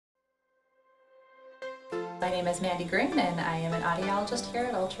My name is Mandy Green and I am an audiologist here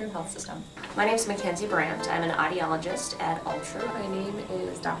at Altru Health System. My name is Mackenzie Brandt. I'm an audiologist at Altru. My name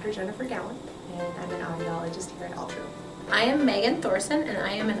is Dr. Jennifer Gowan and I'm an audiologist here at Altru. I am Megan Thorson and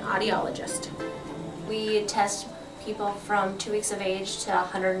I am an audiologist. We test people from 2 weeks of age to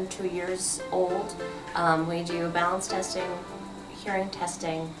 102 years old. We do balance testing, hearing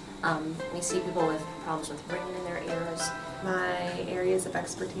testing. We see people with problems with ringing in their ears. My areas of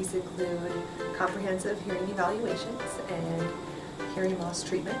expertise include comprehensive hearing evaluations and hearing loss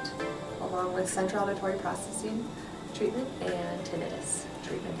treatment, along with central auditory processing treatment and tinnitus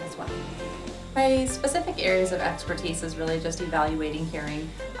treatment as well. My specific areas of expertise is really just evaluating hearing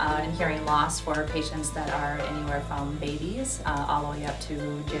and hearing loss for patients that are anywhere from babies all the way up to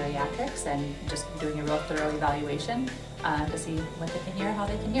geriatrics, and just doing a real thorough evaluation to see what they can hear, how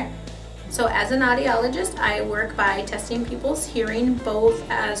they can hear. So as an audiologist, I work by testing people's hearing, both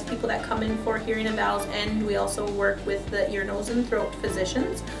as people that come in for hearing evals, and we also work with the ear, nose, and throat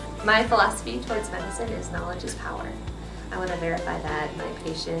physicians. My philosophy towards medicine is knowledge is power. I want to verify that my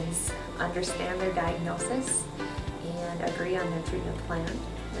patients understand their diagnosis and agree on their treatment plan,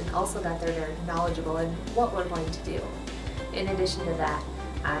 and also that they're very knowledgeable in what we're going to do. In addition to that,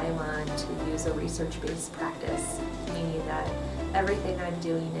 I want to use a research-based practice, meaning that everything I'm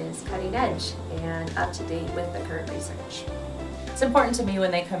doing is cutting edge and up to date with the current research. It's important to me when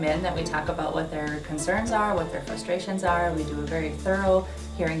they come in that we talk about what their concerns are, what their frustrations are. We do a very thorough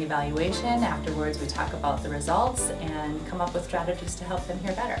hearing evaluation. Afterwards, we talk about the results and come up with strategies to help them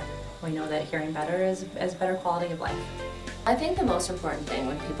hear better. We know that hearing better is better quality of life. I think the most important thing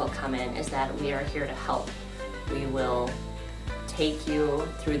when people come in is that we are here to help. We will take you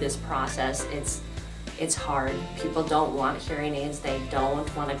through this process. It's hard. People don't want hearing aids. They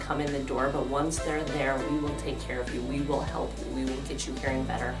don't want to come in the door, but once they're there, we will take care of you. We will help you. We will get you hearing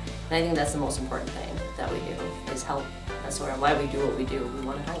better. And I think that's the most important thing that we do, is help. That's why we do what we do. We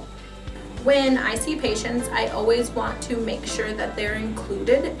want to help. When I see patients, I always want to make sure that they're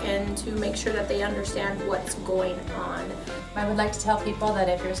included and to make sure that they understand what's going on. I would like to tell people that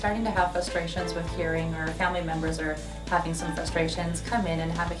if you're starting to have frustrations with hearing, or family members are having some frustrations, come in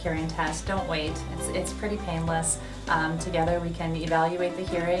and have a hearing test. Don't wait. It's pretty painless. Together we can evaluate the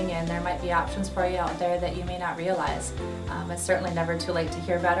hearing, and there might be options for you out there that you may not realize. It's certainly never too late to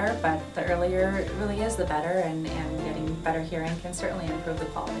hear better, but the earlier it really is the better, and getting better hearing can certainly improve the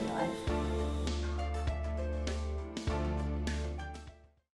quality of life.